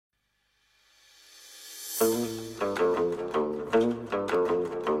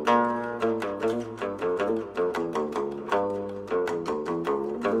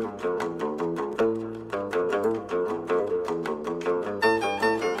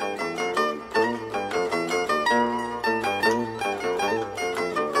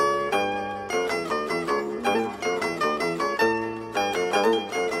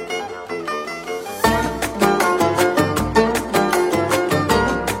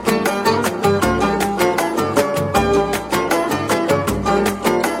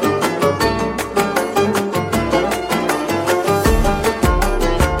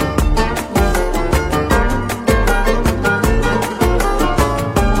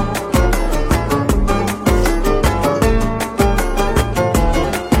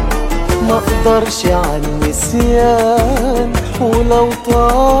مقدرش عالنسيان، ولو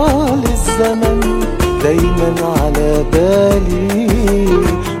طال الزمن دايما على بالي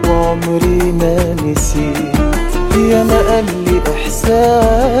وعمري ما نسيت. يا ما قال لي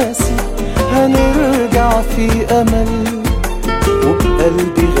احساسي هنرجع في امل،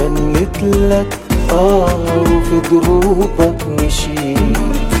 وبقلبي غنت لك وفي دروبك مشيت.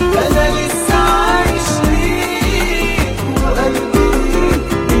 انا لسه عايش ليك وقلبي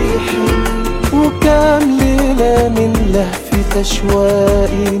بيحن، وكام ليلة من لهفة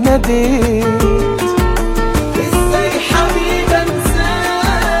اشواقي ناديت. ازاي حبيبي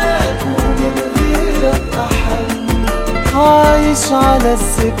انساك ومن غيرك احن، عايش على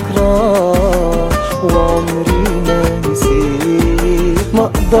الذكرى وعمري ما نسيت.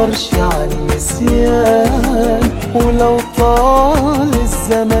 مقدرش عالنسيان، ولو طال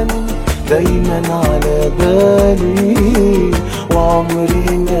الزمن دايما على بالي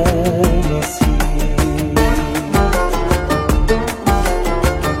وعمري ما نسيت.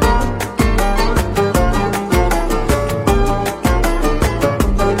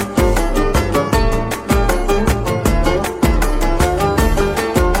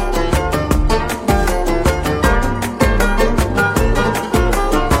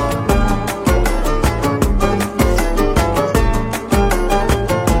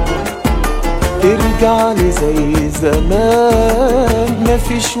 ارجع لي زي زمان،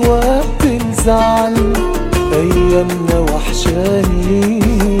 مفيش وقت الزعل، ايامنا وحشاني.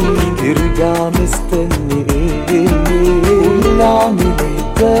 ارجع مستني واللي عامل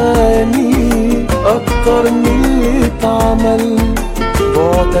تاني اكتر من اللي اتعمل.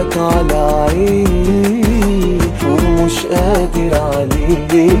 بعدك على عيني ومش قادر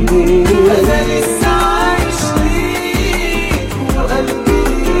عليه. انا لسه عايش ليك وقلبي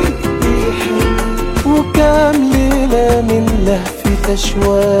بيحن، وكام ليلة من لهفة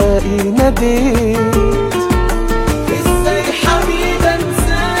اشواقي ناديت. ازاي حبيبي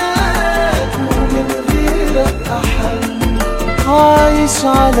انساك ومن غيرك احن، عايش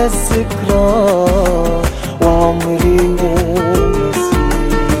على الذكرى وعمري ما نسيت.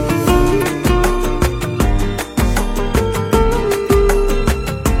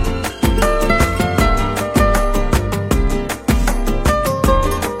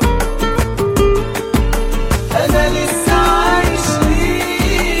 انا لسه عايش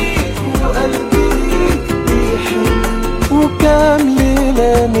ليك وقلبي بيحن، وكام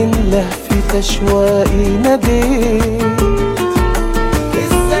ليلة من لهفة اشواقي ناديت.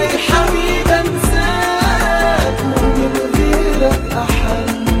 ازاي حبيبي انساك ومن غيرك احن،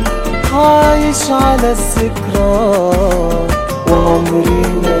 عايش على الذكرى وعمري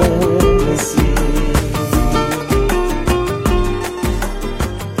ما